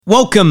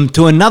Welcome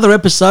to another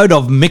episode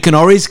of Mick and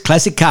Ori's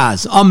Classic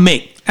Cars. I'm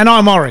Mick. And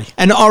I'm Ori.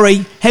 And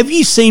Ori, have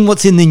you seen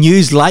what's in the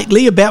news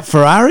lately about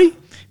Ferrari?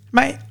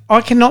 Mate,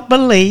 I cannot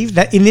believe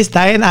that in this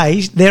day and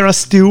age there are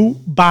still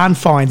barn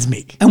finds,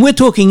 Mick. And we're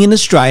talking in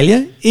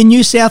Australia, in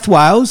New South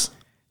Wales.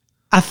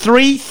 A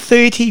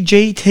 330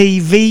 GT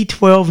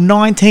V12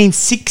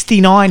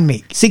 1969,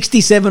 Mick.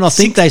 67, I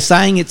think they're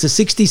saying it's a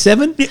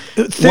 67.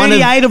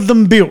 38 of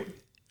them built.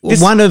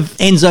 One of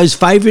Enzo's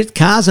favourite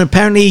cars, and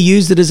apparently he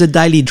used it as a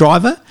daily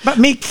driver. But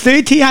Mick,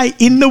 38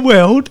 in the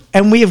world,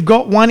 and we have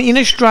got one in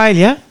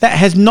Australia that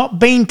has not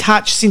been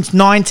touched since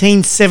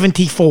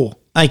 1974.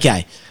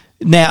 Okay.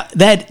 Now,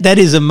 that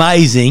is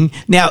amazing.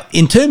 Now,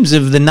 in terms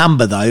of the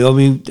number, though, I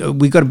mean,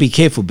 we've got to be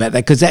careful about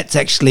that because that's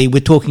actually,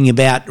 we're talking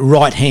about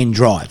right-hand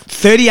drive.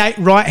 38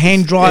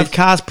 right-hand drive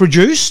cars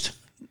produced,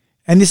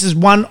 and this is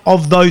one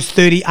of those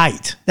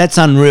 38. That's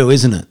unreal,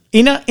 isn't it?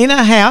 In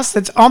a house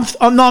that's I'm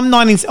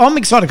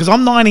excited because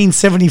I'm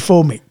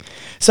 1974, Mick.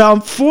 So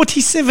I'm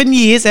 47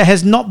 years. It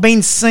has not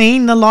been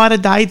seen the light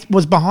of day. It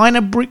was behind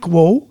a brick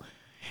wall.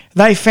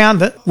 They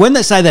found it. When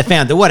they say they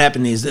found it, what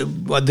happened is that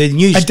the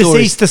news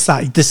story.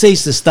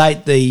 Deceased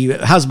estate. The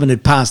husband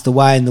had passed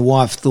away, and the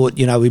wife thought,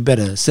 we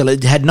better sell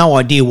it. Had no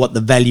idea what the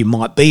value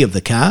might be of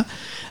the car.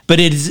 But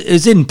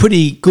it's in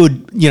pretty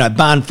good,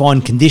 barn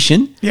find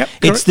condition. Yep,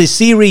 it's the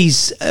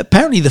series,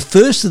 apparently the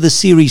first of the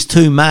Series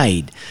 2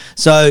 made.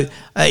 So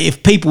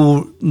if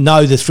people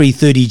know the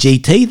 330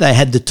 GT, they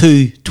had the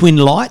two twin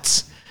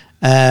lights,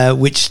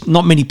 which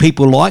not many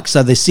people like.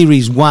 So the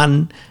Series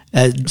 1.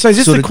 So is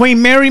this the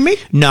Queen Mary, Mick?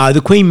 No,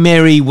 the Queen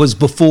Mary was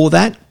before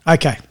that.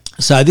 Okay.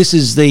 So this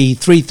is the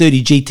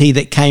 330 GT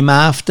that came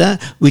after,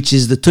 which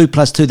is the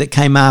 2+2 that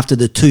came after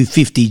the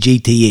 250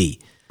 GTE.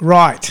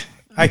 Right.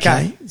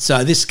 Okay.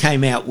 So this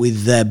came out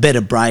with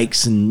better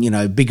brakes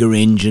and, bigger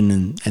engine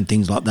and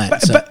things like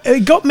that. But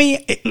it got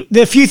me,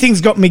 a few things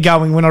got me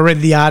going when I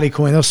read the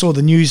article and I saw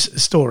the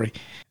news story.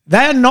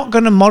 They are not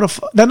going to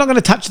modify, they're not going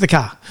to touch the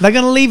car. They're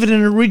going to leave it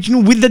in an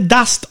original with the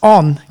dust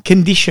on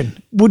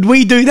condition. Would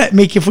we do that,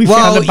 Mick, if we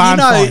found a barn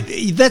find?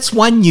 That's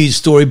one news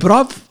story, but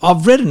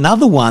I've read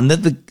another one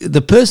that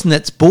the person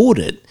that's bought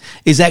it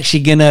is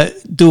actually going to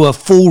do a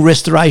full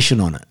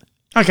restoration on it.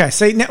 Okay,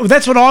 see, now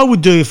that's what I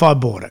would do if I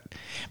bought it.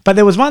 But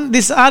there was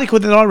this article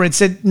that I read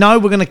said, no,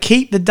 we're going to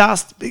keep the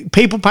dust.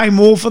 People pay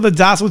more for the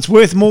dust. It's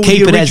worth more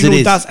keep with the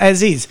original dust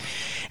as is.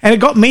 And it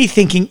got me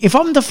thinking, if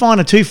I'm to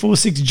find a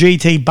 246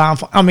 GT barn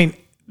find,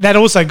 that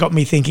also got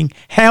me thinking,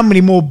 how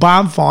many more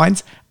barn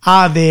finds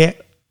are there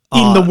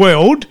in the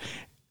world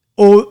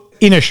or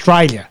in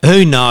Australia?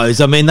 Who knows?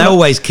 They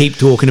always keep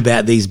talking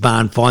about these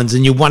barn finds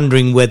and you're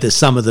wondering whether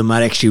some of them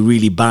are actually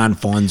really barn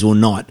finds or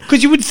not.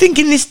 Because you would think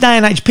in this day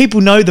and age, people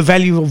know the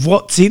value of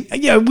what's in,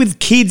 with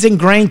kids and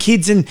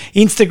grandkids and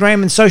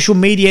Instagram and social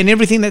media and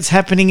everything that's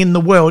happening in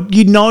the world,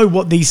 you know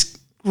what these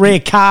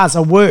rare cars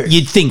are worth.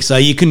 You'd think so.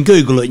 You can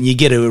Google it and you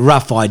get a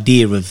rough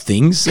idea of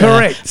things.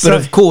 Correct. But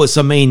of course,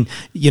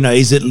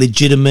 is it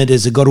legitimate?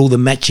 Has it got all the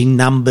matching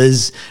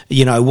numbers?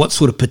 What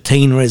sort of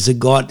patina has it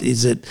got?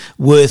 Is it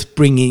worth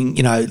bringing,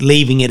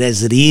 leaving it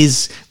as it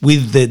is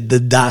with the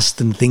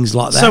dust and things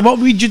like that? So what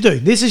would you do?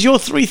 This is your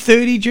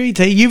 330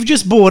 GT. You've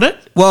just bought it.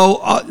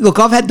 Well, look,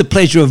 I've had the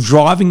pleasure of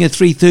driving a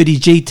 330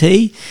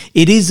 GT.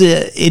 It is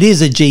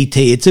a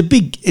GT.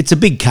 It's a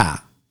big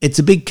car. It's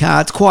a big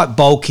car. It's quite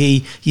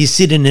bulky. You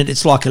sit in it.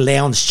 It's like a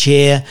lounge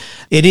chair.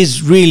 It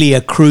is really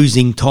a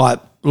cruising type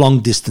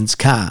long distance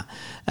car.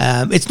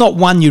 It's not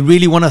one you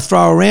really want to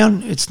throw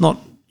around. It's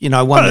not,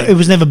 one. It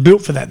was never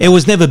built for that. Though. It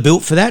was never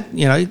built for that.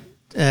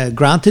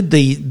 Granted,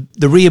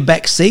 the rear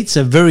back seats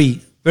are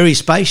very, very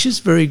spacious,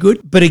 very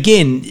good. But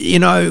again,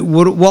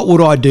 what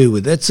would I do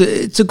with it?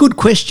 It's a good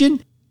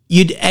question.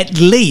 You'd at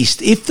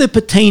least, if the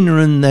patina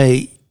and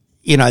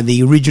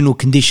the original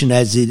condition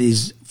as it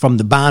is from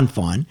the barn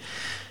find,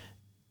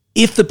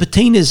 if the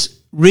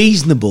patina's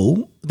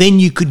reasonable, then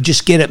you could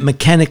just get it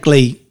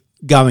mechanically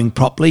going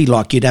properly,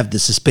 like you'd have the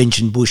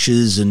suspension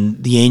bushes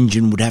and the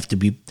engine would have to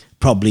be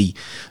probably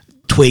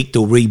tweaked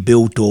or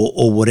rebuilt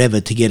or whatever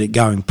to get it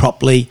going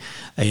properly,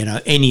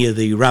 any of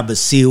the rubber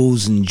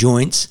seals and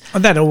joints.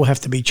 And that all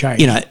have to be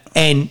changed.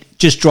 And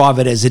just drive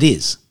it as it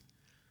is.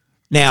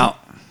 Now,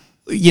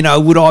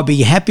 would I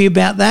be happy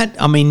about that?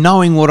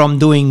 Knowing what I'm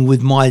doing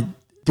with my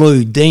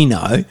blue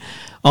Dino,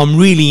 I'm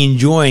really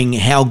enjoying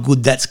how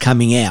good that's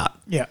coming out.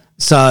 Yeah.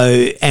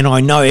 So, and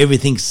I know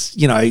everything's,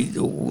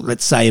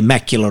 let's say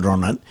immaculate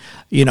on it.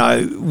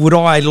 Would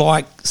I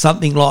like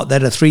something like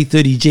that, a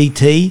 330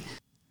 GT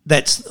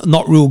that's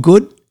not real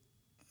good?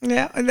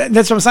 Yeah,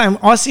 that's what I'm saying.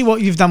 I see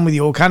what you've done with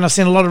your car, and I've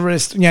seen a lot of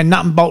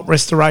nut and bolt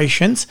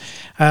restorations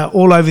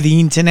all over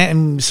the internet,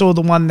 and saw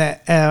the one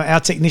that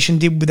our technician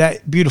did with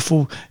that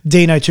beautiful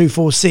Dino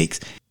 246.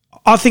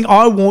 I think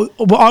I want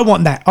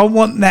that. I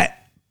want that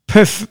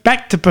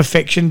back to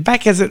perfection,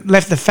 back as it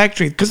left the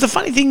factory. Because the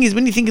funny thing is,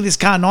 when you think of this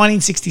car,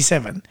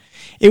 1967,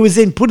 it was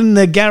then put in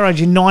the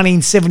garage in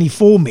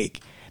 1974,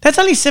 Mick. That's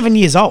only 7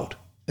 years old.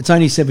 It's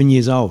only 7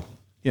 years old.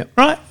 Yeah.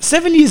 Right?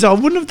 7 years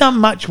old, wouldn't have done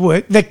much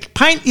work. The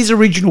paint is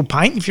original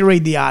paint, if you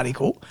read the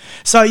article.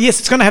 So, yes,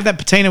 it's going to have that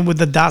patina with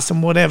the dust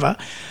and whatever.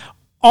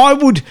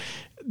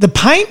 The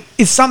paint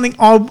is something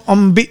I'm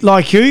a bit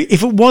like you.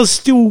 If it was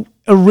still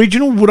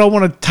original, would I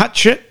want to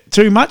touch it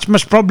too much?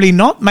 Most probably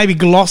not. Maybe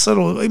gloss it,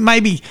 or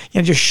maybe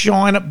just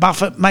shine it,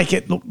 buff it, make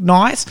it look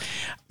nice.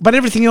 But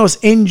everything else,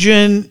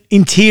 engine,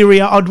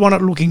 interior, I'd want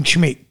it looking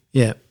schmick.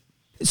 Yeah.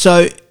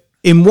 So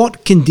in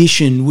what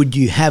condition would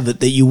you have it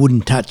that you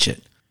wouldn't touch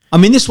it? I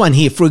mean, this one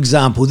here, for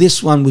example,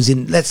 this one was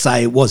let's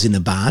say it was in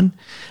a barn.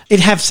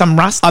 It'd have some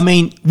rust. I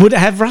mean, would it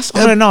have rust?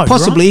 I don't know.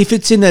 Possibly, right? if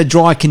it's in a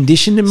dry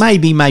condition,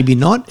 maybe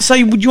not.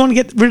 So would you want to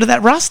get rid of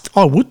that rust?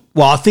 I would.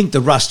 Well, I think the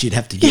rust you'd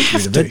have to get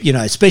rid of it,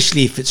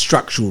 especially if it's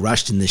structural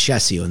rust in the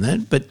chassis on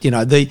that. But,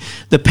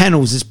 the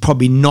panels is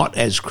probably not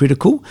as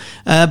critical.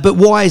 But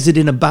why is it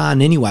in a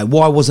barn anyway?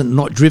 Why wasn't it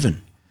not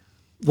driven?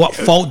 What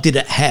fault did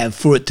it have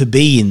for it to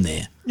be in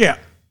there? Yeah.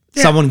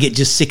 Yeah. Someone get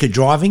just sick of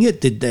driving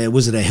it?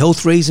 Was it a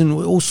health reason?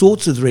 All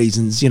sorts of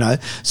reasons,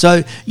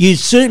 So you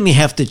certainly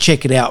have to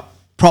check it out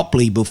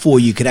properly before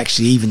you could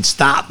actually even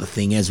start the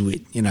thing, as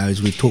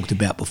we've talked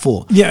about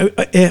before. Yeah,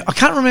 I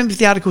can't remember if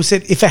the article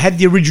said if it had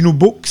the original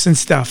books and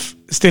stuff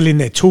still in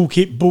there,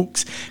 toolkit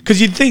books,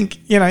 because you'd think,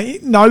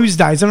 in those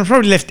days, and I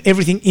probably left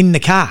everything in the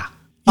car.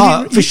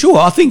 For sure,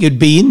 I think it'd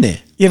be in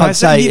there. I'd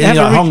say, as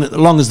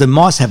long as the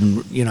mice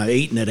haven't,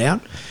 eaten it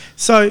out.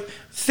 So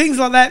things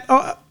like that,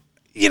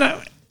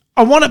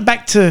 I want it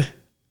back to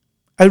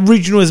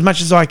original as much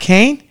as I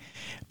can,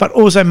 but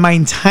also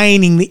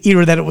maintaining the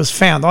era that it was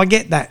found. I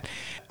get that.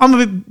 I'm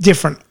a bit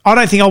different. I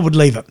don't think I would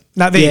leave it.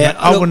 No,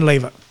 I wouldn't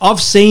leave it.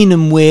 I've seen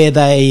them where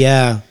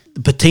the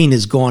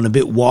patina's gone a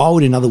bit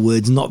wild, in other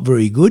words, not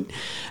very good,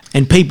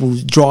 and people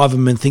drive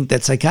them and think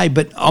that's okay,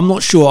 but I'm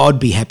not sure I'd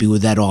be happy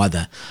with that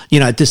either.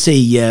 To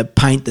see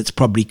paint that's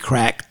probably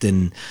cracked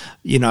and,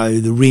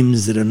 the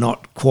rims that are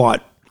not quite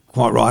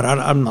right.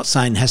 I'm not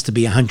saying it has to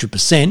be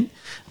 100%,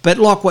 but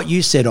like what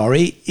you said,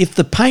 Ori, if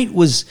the paint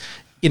was,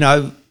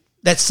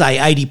 let's say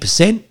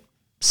 80%,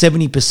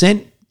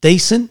 70%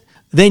 decent,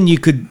 then you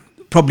could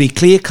probably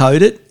clear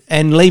coat it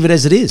and leave it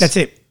as it is. That's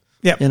it.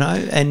 Yeah.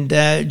 And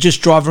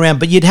just drive around.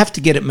 But you'd have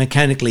to get it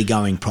mechanically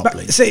going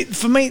properly. But see,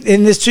 for me,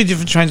 and there's two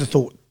different trains of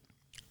thought.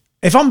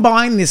 If I'm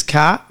buying this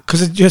car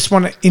because I just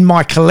want it in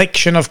my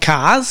collection of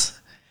cars,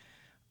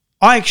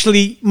 I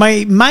actually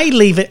may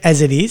leave it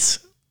as it is,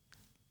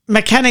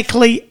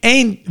 mechanically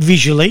and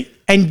visually,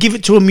 and give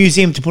it to a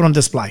museum to put on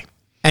display.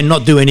 And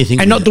not do anything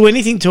do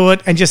anything to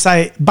it, and just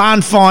say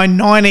barn find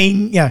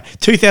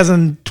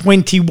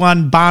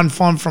 2021 barn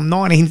find from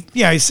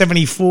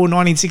 1974,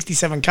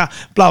 1967 car,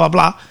 blah blah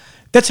blah.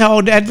 That's how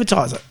I'd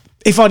advertise it.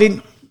 If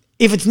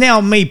it's now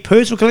me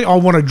personally, I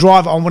want to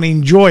drive it, I want to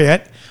enjoy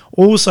it.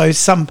 Also,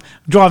 some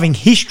driving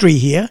history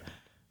here,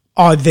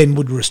 I then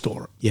would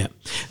restore it. Yeah.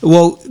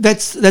 Well,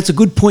 that's a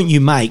good point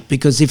you make,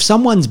 because if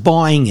someone's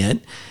buying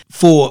it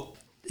for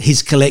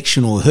his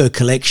collection or her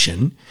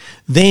collection,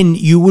 then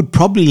you would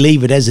probably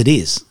leave it as it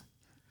is.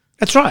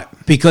 That's right.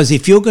 Because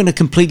if you're going to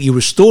completely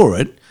restore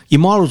it, you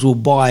might as well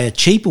buy a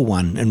cheaper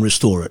one and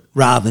restore it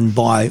rather than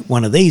buy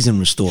one of these and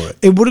restore it.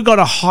 It would have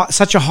got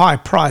such a high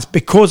price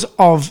because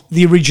of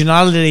the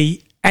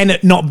originality and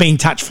it not being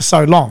touched for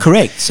so long.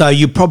 Correct. So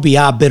you probably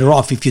are better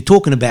off if you're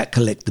talking about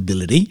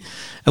collectability,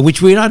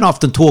 which we don't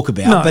often talk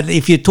about. No. But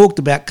if you talked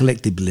about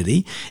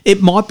collectability,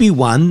 it might be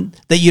one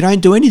that you don't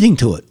do anything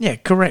to it. Yeah,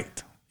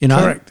 correct.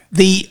 Correct.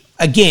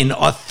 Again,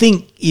 I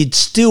think you'd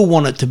still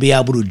want it to be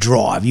able to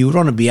drive. You would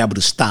want to be able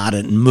to start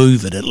it and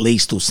move it at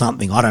least or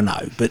something. I don't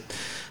know. But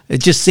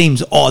it just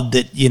seems odd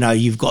that,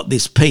 you've got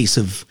this piece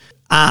of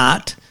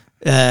art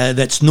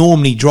that's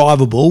normally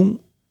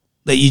drivable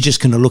that you're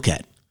just going to look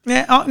at.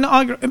 Yeah,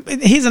 I agree.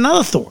 Here's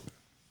another thought.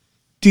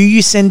 Do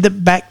you send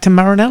it back to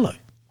Maranello?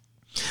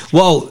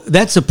 Well,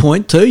 that's a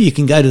point too. You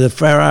can go to the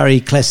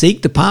Ferrari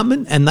Classique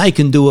department and they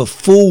can do a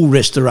full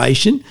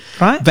restoration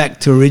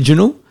back to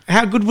original.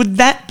 How good would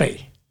that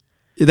be?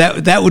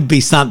 That would be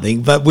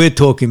something, but we're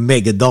talking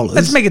mega dollars.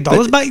 That's mega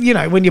dollars, but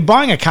when you're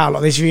buying a car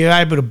like this, if you're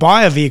able to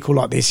buy a vehicle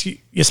like this,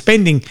 you're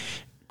spending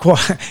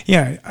quite,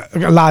 a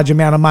large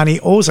amount of money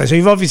also. So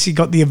you've obviously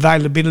got the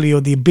availability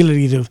or the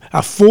ability to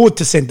afford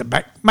to send it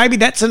back. Maybe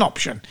that's an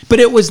option. But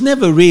it was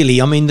never really,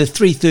 the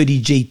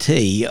 330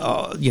 GT,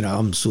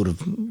 I'm sort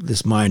of, this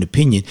is my own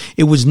opinion,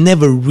 it was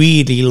never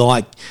really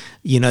like,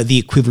 the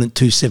equivalent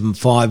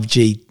 275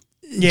 GT.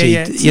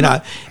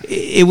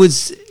 It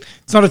was...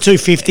 It's not a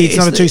 250, it's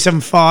not a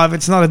 275,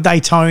 it's not a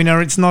Daytona,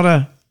 it's not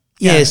a...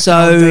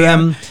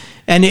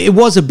 And it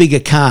was a bigger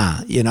car,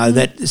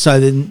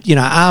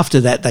 after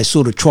that they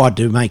sort of tried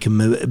to make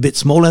them a bit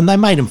smaller, and they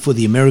made them for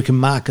the American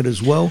market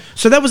as well.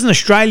 So that was an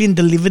Australian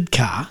delivered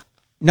car?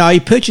 No,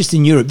 he purchased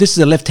in Europe. This is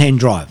a left-hand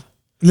drive.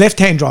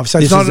 Left-hand drive. So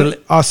it's not...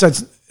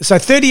 So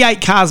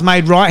 38 cars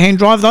made right-hand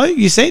drive, though,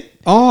 you said?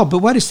 Oh, but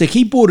wait a sec.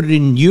 He bought it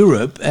in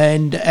Europe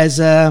and as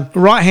a...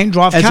 right-hand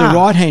drive car. As a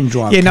right-hand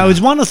drive car. No, it was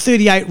one of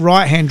 38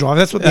 right-hand drive.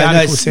 That's what the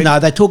article said.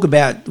 No, they talk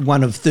about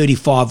one of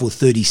 35 or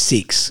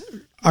 36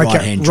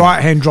 right-hand drives.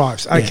 Right-hand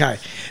drives. Okay. Yeah.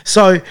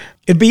 So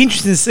it'd be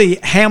interesting to see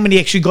how many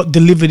actually got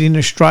delivered in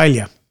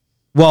Australia.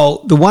 Well,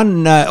 the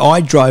one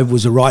I drove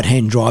was a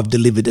right-hand drive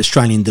delivered,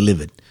 Australian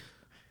delivered.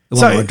 The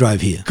one I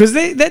drove here. Because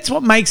that's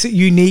what makes it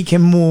unique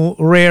and more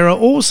rarer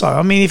also.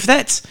 I mean, if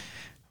that's,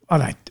 I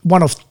don't know,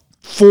 one of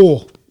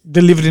 4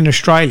 delivered in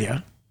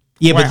Australia.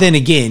 Yeah, wow. But then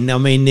again, I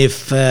mean,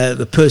 if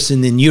the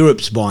person in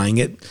Europe's buying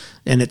it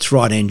and it's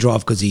right-hand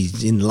drive because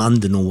he's in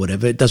London or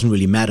whatever, it doesn't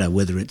really matter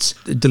whether it's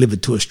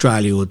delivered to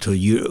Australia or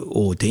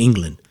to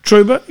England.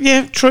 True, but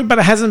it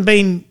hasn't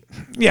been,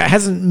 it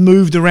hasn't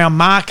moved around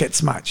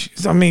markets much.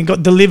 I mean, it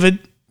got delivered,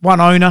 one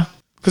owner,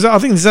 because I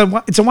think it's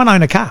a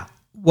one-owner car.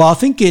 Well, I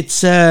think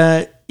it's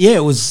it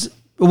was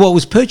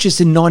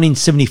purchased in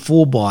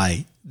 1974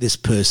 by this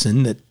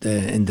person that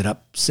ended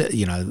up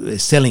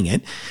selling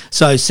it.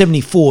 So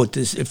 74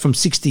 from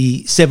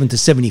 67 to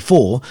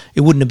 74,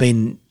 it would have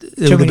been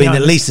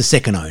at least a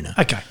second owner.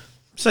 Okay.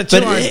 So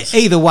but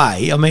either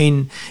way, I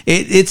mean,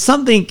 it's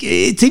something.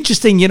 It's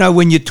interesting,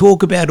 when you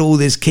talk about all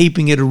this,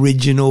 keeping it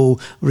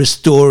original,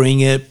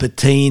 restoring it,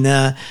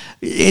 patina.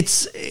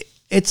 It's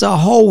a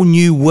whole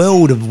new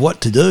world of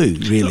what to do,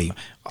 really.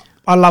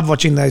 I love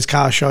watching those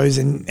car shows,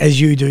 and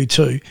as you do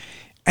too.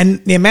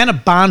 And the amount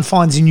of barn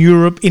finds in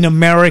Europe, in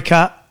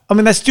America, I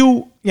mean, they're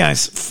still,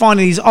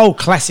 finding these old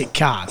classic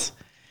cars.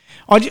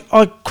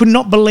 I could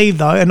not believe,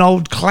 though, an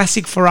old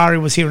classic Ferrari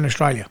was here in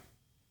Australia.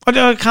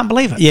 I can't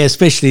believe it. Yeah,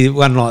 especially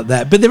one like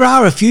that. But there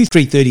are a few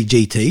 330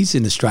 GTs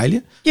in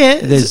Australia.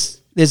 Yeah.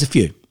 There's a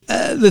few.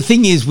 The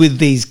thing is with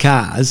these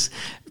cars,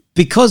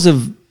 because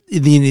of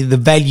the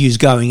values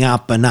going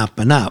up and up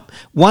and up,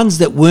 ones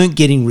that weren't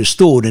getting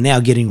restored are now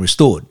getting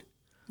restored.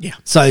 Yeah.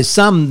 So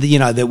some,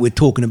 that we're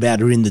talking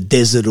about are in the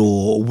desert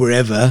or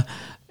wherever,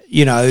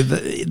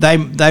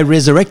 they're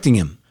resurrecting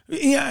them.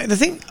 Yeah,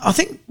 I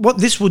think what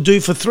this will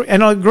do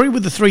and I agree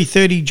with the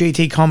 330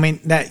 GT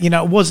comment that,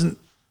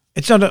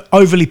 it's not an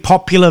overly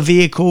popular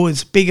vehicle,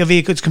 it's a bigger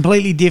vehicle, it's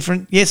completely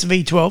different. Yes,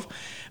 V12.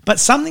 But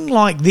something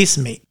like this,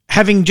 Mick,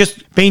 having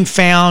just been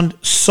found,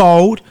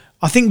 sold,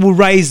 I think will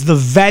raise the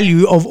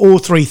value of all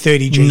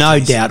 330 GTs. No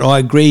doubt. I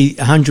agree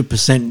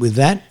 100% with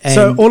that. And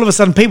so all of a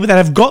sudden, people that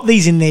have got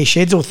these in their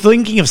sheds or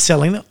thinking of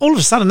selling them, all of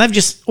a sudden they've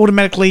just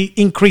automatically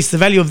increased the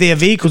value of their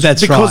vehicles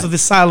because of the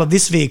sale of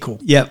this vehicle.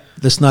 Yep,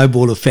 the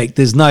snowball effect.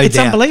 There's no doubt. It's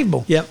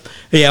unbelievable. Yep.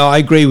 Yeah, I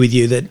agree with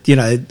you that,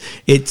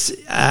 it's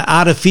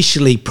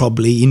artificially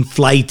probably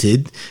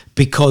inflated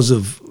because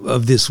of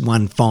this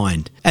one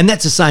find. And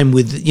that's the same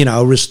with,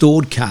 a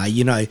restored car.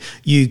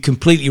 You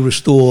completely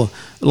restore,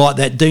 like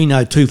that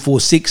Dino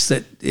 246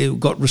 that it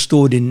got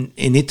restored in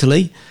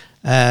Italy,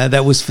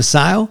 that was for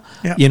sale.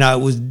 Yep.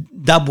 It was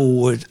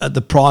double at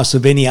the price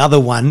of any other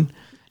one.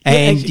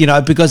 And,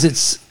 because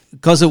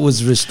it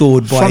was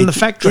restored from the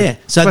factory. Yeah.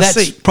 So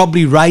that's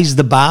probably raised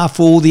the bar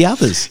for all the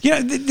others.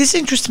 This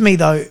interests me,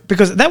 though,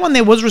 because that one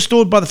there was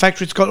restored by the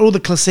factory. It's got all the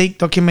classic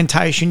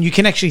documentation. You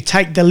can actually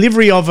take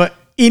delivery of it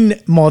in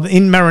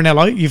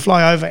Maranello. You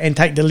fly over and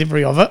take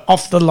delivery of it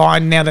off the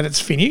line now that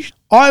it's finished.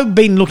 I've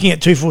been looking at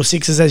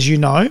 246s, as you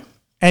know,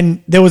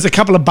 and there was a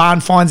couple of barn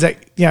finds that,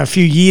 a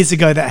few years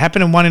ago that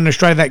happened, and one in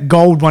Australia, that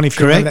gold one, if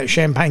you remember, that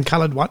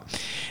champagne-coloured one,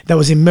 that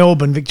was in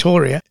Melbourne,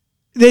 Victoria.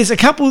 There's a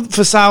couple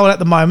for sale at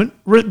the moment,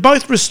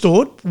 both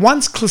restored.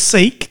 One's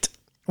classiqued,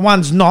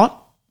 one's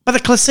not. But the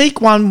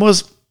classique one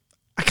was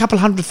a couple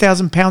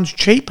 £100,000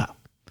 cheaper.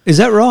 Is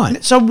that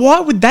right? So why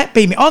would that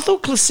be? I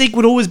thought classique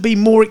would always be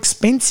more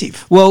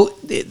expensive. Well,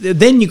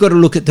 then you've got to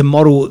look at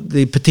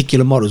the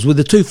particular models. With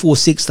the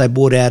 246, they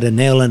brought out an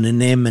L and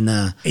an M and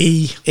a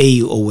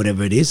E or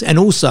whatever it is. And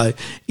also,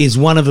 is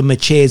one of them a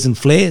chairs and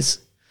flares?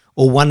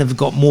 Or one of them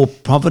got more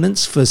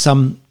provenance for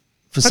some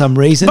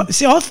reason? But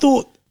see, I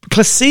thought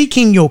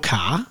classiquing your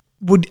car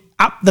would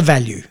up the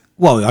value.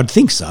 Well, I'd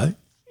think so.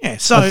 Yeah,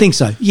 so I think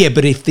so. Yeah,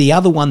 but if the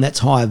other one that's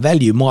higher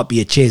value might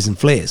be a chairs and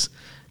flares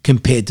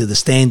compared to the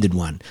standard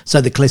one. So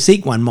the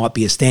classique one might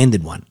be a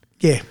standard one.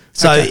 Yeah.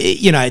 So,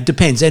 it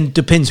depends. And it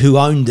depends who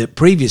owned it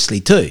previously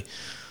too.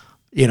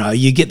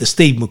 You get the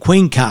Steve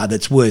McQueen car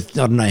that's worth,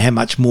 I don't know how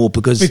much more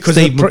because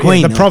Steve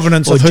McQueen. The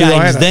provenance or of who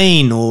James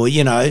Dean or,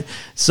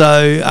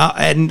 So,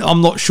 and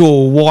I'm not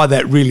sure why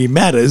that really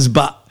matters,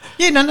 but.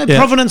 Yeah,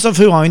 provenance of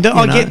who owned it.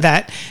 I get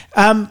that.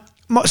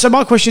 So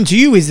my question to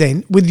you is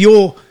then, with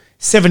your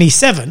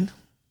 77,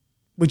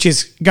 which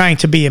is going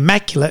to be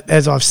immaculate,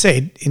 as I've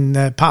said in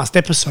the past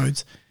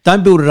episodes.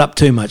 Don't build it up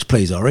too much,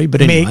 please, Ori.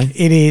 But anyway. Mick,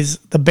 it is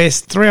the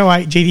best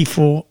 308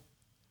 GT4.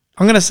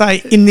 I'm going to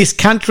say in this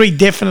country,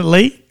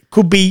 definitely.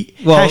 Could be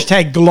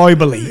hashtag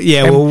globally.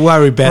 Yeah, we'll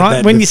worry about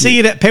that. When you see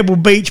it at Pebble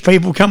Beach,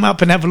 people come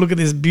up and have a look at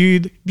this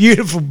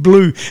beautiful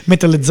blue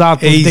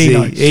Metallizzato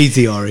Dino.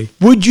 Easy, Ori.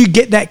 Would you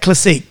get that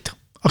classiqued?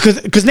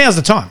 Because now's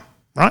the time,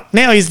 right?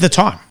 Now is the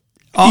time.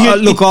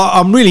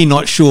 I'm really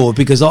not sure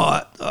because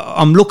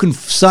I'm looking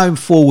so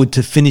forward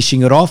to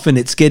finishing it off and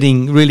it's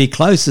getting really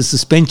close. The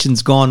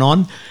suspension's gone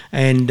on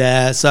and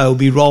so it'll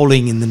be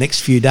rolling in the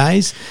next few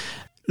days.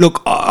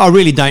 Look, I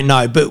really don't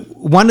know, but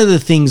one of the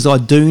things I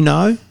do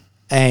know,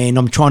 and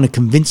I'm trying to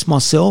convince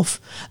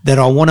myself that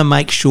I want to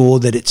make sure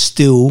that it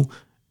still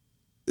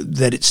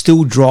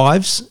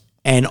drives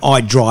and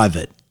I drive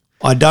it.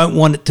 I don't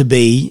want it to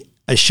be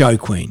a show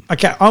queen.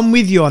 Okay, I'm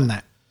with you on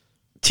that.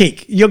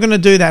 Tick, you're going to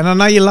do that. And I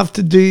know you love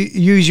to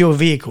use your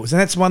vehicles.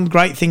 And that's one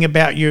great thing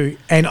about you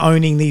and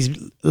owning these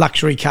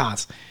luxury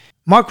cars.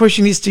 My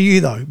question is to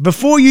you, though.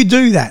 Before you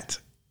do that,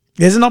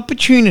 there's an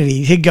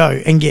opportunity to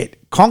go and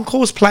get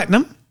Concours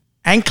Platinum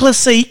and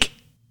Classique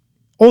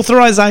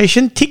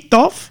authorization ticked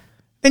off,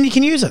 then you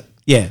can use it.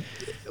 Yeah.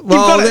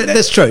 Well,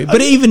 that's true.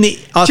 But even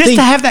I think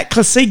to have that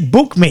Classique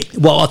book, Mick.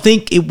 Well, I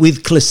think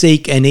with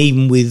Classique and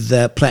even with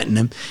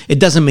Platinum, it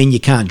doesn't mean you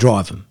can't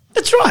drive them.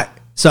 That's right.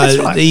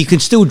 So you can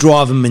still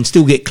drive them and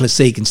still get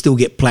Classique and still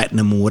get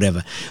Platinum or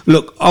whatever.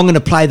 Look, I'm going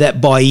to play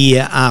that by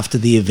ear after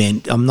the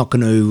event. I'm not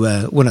going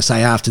to, when I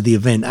say after the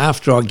event,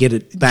 after I get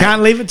it back.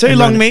 Can't leave it too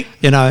long, Mick.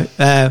 You know,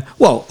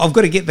 well, I've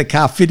got to get the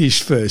car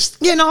finished first.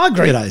 Yeah, no, I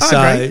agree.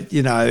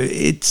 You know,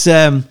 it's...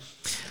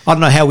 I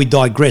don't know how we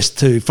digressed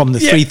from the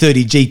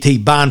 330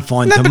 GT barn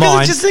find to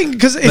mine.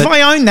 Because if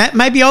I own that,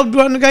 maybe I'd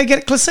want to go get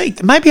it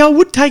Classique. Maybe I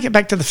would take it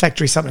back to the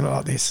factory, something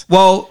like this.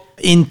 Well,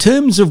 in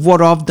terms of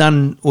what I've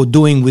done or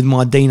doing with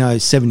my Dino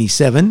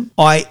 77,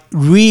 I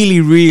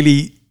really,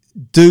 really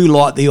do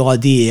like the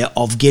idea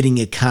of getting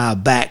a car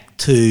back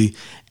to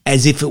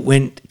as if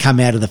it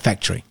come out of the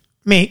factory.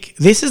 Mick,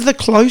 this is the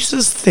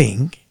closest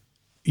thing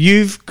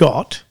you've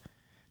got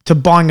to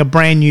buying a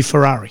brand new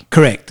Ferrari.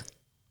 Correct.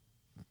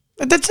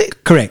 That's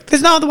it. Correct.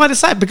 There's no other way to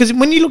say it, because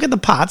when you look at the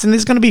parts, and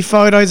there's going to be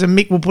photos, and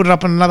Mick will put it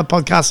up on another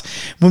podcast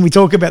when we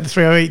talk about the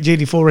 308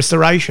 GT4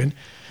 restoration.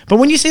 But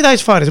when you see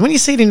those photos, when you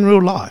see it in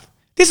real life,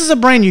 this is a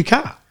brand new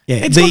car. Yeah,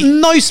 it's got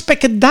no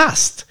speck of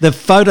dust. The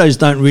photos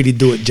don't really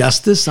do it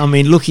justice. I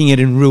mean, looking at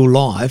it in real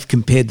life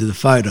compared to the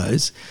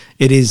photos,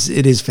 it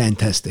is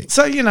fantastic.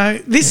 So,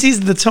 this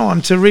is the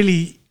time to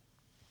really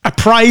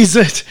appraise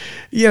it,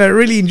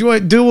 really enjoy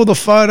it, do all the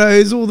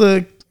photos,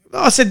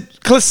 I said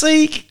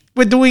Classique.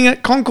 We're doing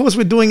it. Concours,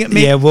 we're doing it,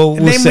 Mick. Yeah, well,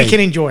 we'll see. Then we can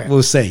enjoy it.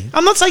 We'll see.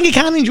 I'm not saying you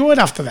can't enjoy it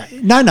after that.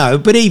 No,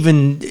 but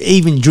even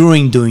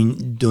during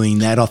doing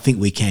that, I think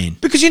we can.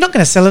 Because you're not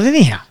going to sell it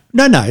anyhow.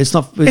 No, it's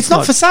not. It's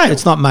not for sale.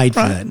 It's not made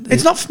for that.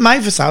 It's not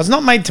made for sale. It's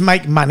not made to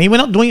make money. We're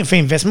not doing it for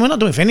investment. We're not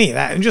doing it for any of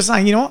that. I'm just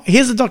saying,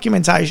 here's the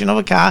documentation of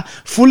a car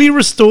fully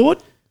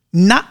restored,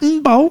 nut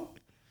and bolt,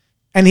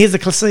 and here's the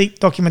Classique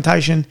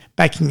documentation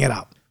backing it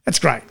up. That's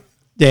great.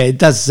 Yeah, it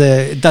does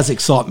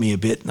excite me a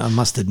bit, I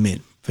must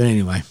admit. But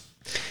anyway.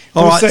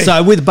 All right,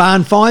 so with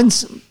barn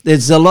finds,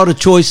 there's a lot of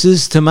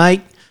choices to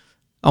make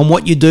on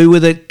what you do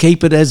with it.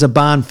 Keep it as a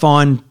barn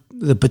find,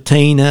 the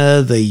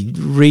patina, the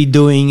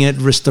redoing it,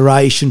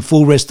 restoration,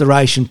 full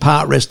restoration,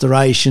 part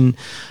restoration,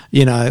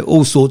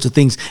 all sorts of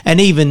things. And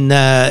even,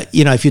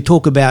 if you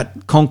talk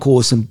about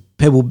Concours and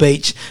Pebble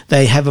Beach,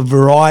 they have a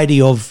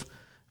variety of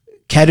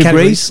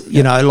categories.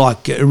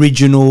 Like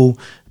original,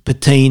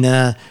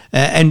 patina,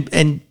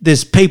 and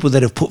there's people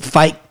that have put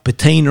fake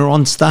patina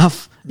on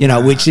stuff.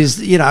 Which is,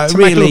 to really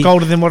make it look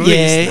older than what it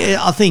is. Yeah,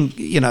 I think,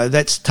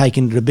 that's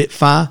taken it a bit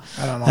far.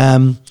 I don't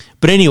know.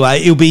 But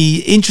anyway, it'll be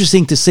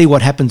interesting to see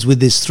what happens with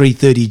this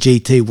 330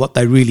 GT, what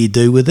they really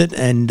do with it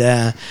and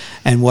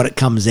what it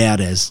comes out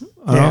as.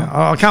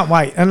 I can't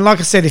wait. And like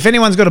I said, if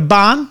anyone's got a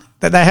barn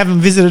that they haven't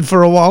visited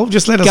for a while,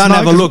 just let us know. Go and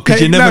have a look, because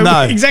you never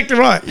know. Exactly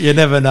right. You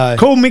never know.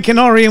 Call Mick and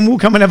Ori and we'll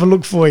come and have a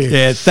look for you.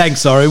 Yeah,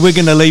 thanks, Ori. We're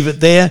going to leave it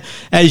there.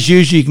 As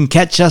usual, you can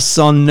catch us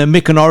on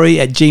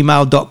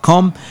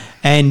mickandori@gmail.com.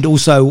 And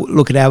also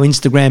look at our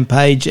Instagram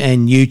page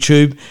and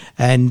YouTube.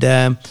 And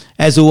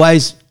as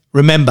always,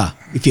 remember,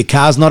 if your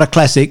car's not a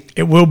classic,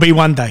 it will be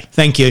one day.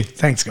 Thank you.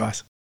 Thanks,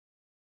 guys.